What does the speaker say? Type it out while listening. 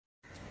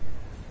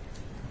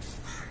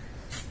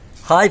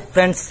hi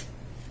friends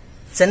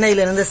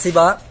சென்னையிலிருந்து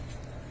சிவா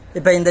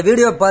இப்போ இந்த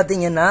வீடியோ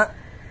பாத்தீங்கன்னா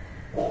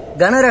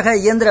கனரக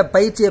இயந்திர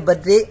பயிற்சியை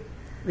பற்றி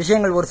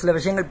விஷயங்கள் ஒரு சில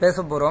விஷயங்கள்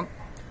பேச போறோம்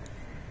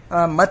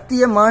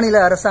மத்திய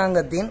மாநில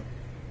அரசாங்கத்தின்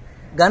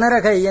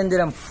கனரக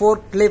இயந்திரம்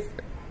fork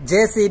lift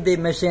JCB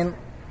machine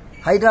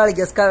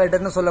hydraulic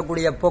எஸ்காவேட்டர்னு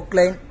சொல்லக்கூடிய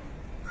பொக்லைன்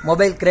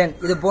மொபைல் கிரேன்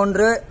இது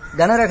போன்ற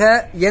கனரக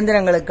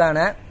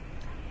இயந்திரங்களுக்கான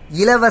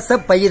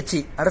இலவச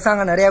பயிற்சி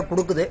அரசாங்கம் நிறைய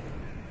கொடுக்குது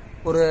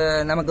ஒரு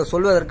நமக்கு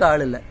சொல்வதற்கு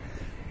ஆள் இல்லை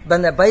இப்போ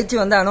இந்த பயிற்சி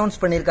வந்து அனௌன்ஸ்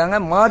பண்ணியிருக்காங்க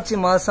மார்ச்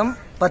மாதம்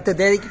 10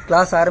 தேதிக்கு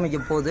கிளாஸ் ஆரம்பிக்க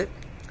போகுது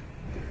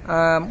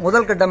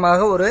முதல்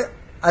கட்டமாக ஒரு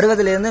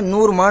 60லேருந்து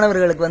 100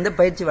 மாணவர்களுக்கு வந்து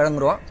பயிற்சி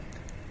வழங்குகிறோம்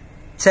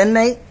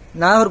சென்னை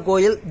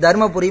நாகர்கோயில்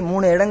தர்மபுரி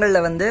 3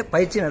 இடங்களில் வந்து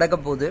பயிற்சி நடக்க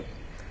போகுது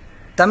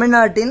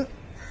தமிழ்நாட்டின்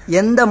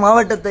எந்த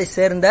மாவட்டத்தை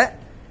சேர்ந்த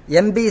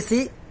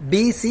எம்பிசி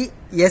பிசி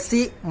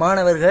எஸ்சி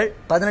மாணவர்கள்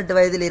 18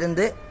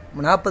 வயதிலிருந்து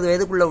 40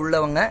 வயதுக்குள்ள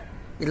உள்ளவங்க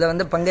இதில்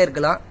வந்து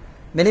பங்கேற்கலாம்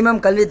மினிமம்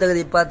கல்வி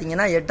தகுதி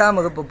பார்த்தீங்கன்னா 8ஆம்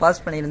வகுப்பு பாஸ்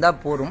பண்ணியிருந்தா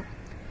போதும்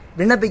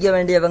விண்ணப்பிக்க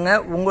வேண்டியவங்க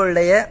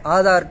உங்களுடைய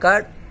Aadhaar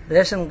card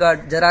ration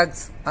card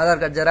xerox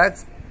Aadhaar card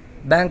xerox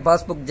bank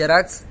passbook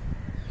xerox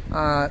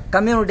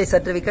community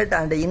certificate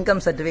and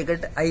income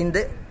certificate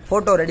 5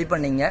 photo ready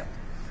பண்ணிங்க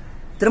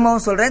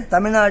திரும்பவும் சொல்கிறேன்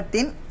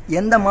தமிழ்நாட்டின்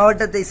எந்த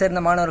மாவட்டத்தை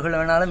சேர்ந்த மாணவர்கள்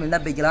வேணாலும்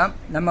விண்ணப்பிக்கலாம்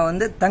நம்ம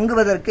வந்து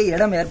தங்குவதற்கு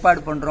இடம்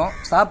ஏற்பாடு பண்ணுறோம்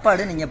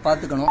சாப்பாடு நீங்கள்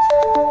பார்த்துக்கணும்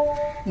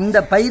இந்த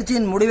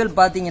பயிற்சியின் முடிவில்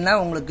பார்த்தீங்கன்னா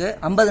உங்களுக்கு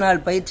 50 நாள்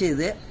பயிற்சி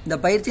இது இந்த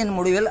பயிற்சியின்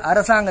முடிவில்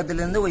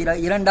அரசாங்கத்திலிருந்து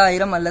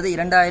 2000 அல்லது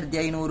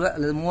 2500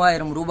 அல்லது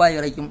 3000 ரூபாய்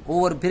வரைக்கும்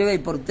ஒவ்வொரு பிரிவை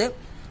பொறுத்து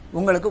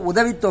உங்களுக்கு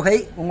உதவித்தொகை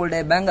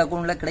உங்களுடைய பேங்க்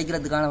அக்கௌண்ட்டில்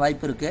கிடைக்கிறதுக்கான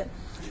வாய்ப்பு இருக்குது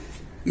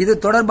இது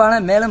தொடர்பான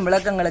மேலும்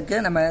விளக்கங்களுக்கு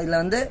நம்ம இதில்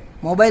வந்து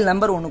மொபைல்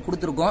நம்பர் ஒன்று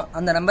கொடுத்துருக்கோம்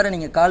அந்த நம்பரை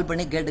நீங்கள் கால்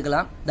பண்ணி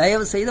கேட்டுக்கலாம்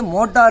தயவு செய்து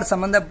மோட்டார்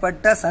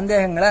சம்பந்தப்பட்ட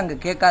சந்தேகங்களை அங்கே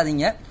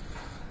கேட்காதீங்க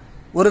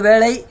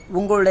ஒருவேளை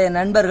உங்களுடைய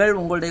நண்பர்கள்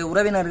உங்களுடைய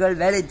உறவினர்கள்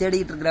வேலை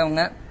தேடிக்கிட்டு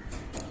இருக்கிறவங்க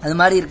அது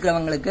மாதிரி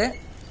இருக்கிறவங்களுக்கு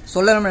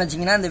சொல்லணும்னு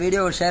நினச்சிங்கன்னா இந்த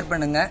வீடியோவை ஷேர்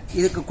பண்ணுங்கள்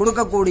இதுக்கு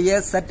கொடுக்கக்கூடிய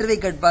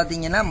சர்டிஃபிகேட்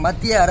பார்த்தீங்கன்னா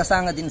மத்திய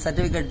அரசாங்கத்தின்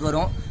சர்டிஃபிகேட்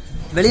வரும்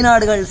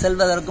வெளிநாடுகள்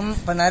செல்வதற்கும்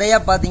இப்போ நிறையா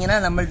பார்த்தீங்கன்னா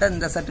நம்மள்ட்ட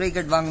இந்த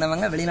சர்டிஃபிகேட்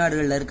வாங்கினவங்க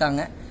வெளிநாடுகளில்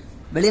இருக்காங்க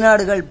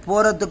வெளிநாடுகள்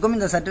போகிறதுக்கும்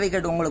இந்த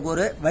சர்டிஃபிகேட் உங்களுக்கு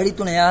ஒரு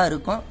வழித்துணையாக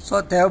இருக்கும்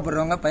ஸோ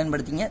தேவைப்படுறவங்க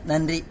பயன்படுத்திங்க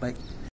நன்றி பை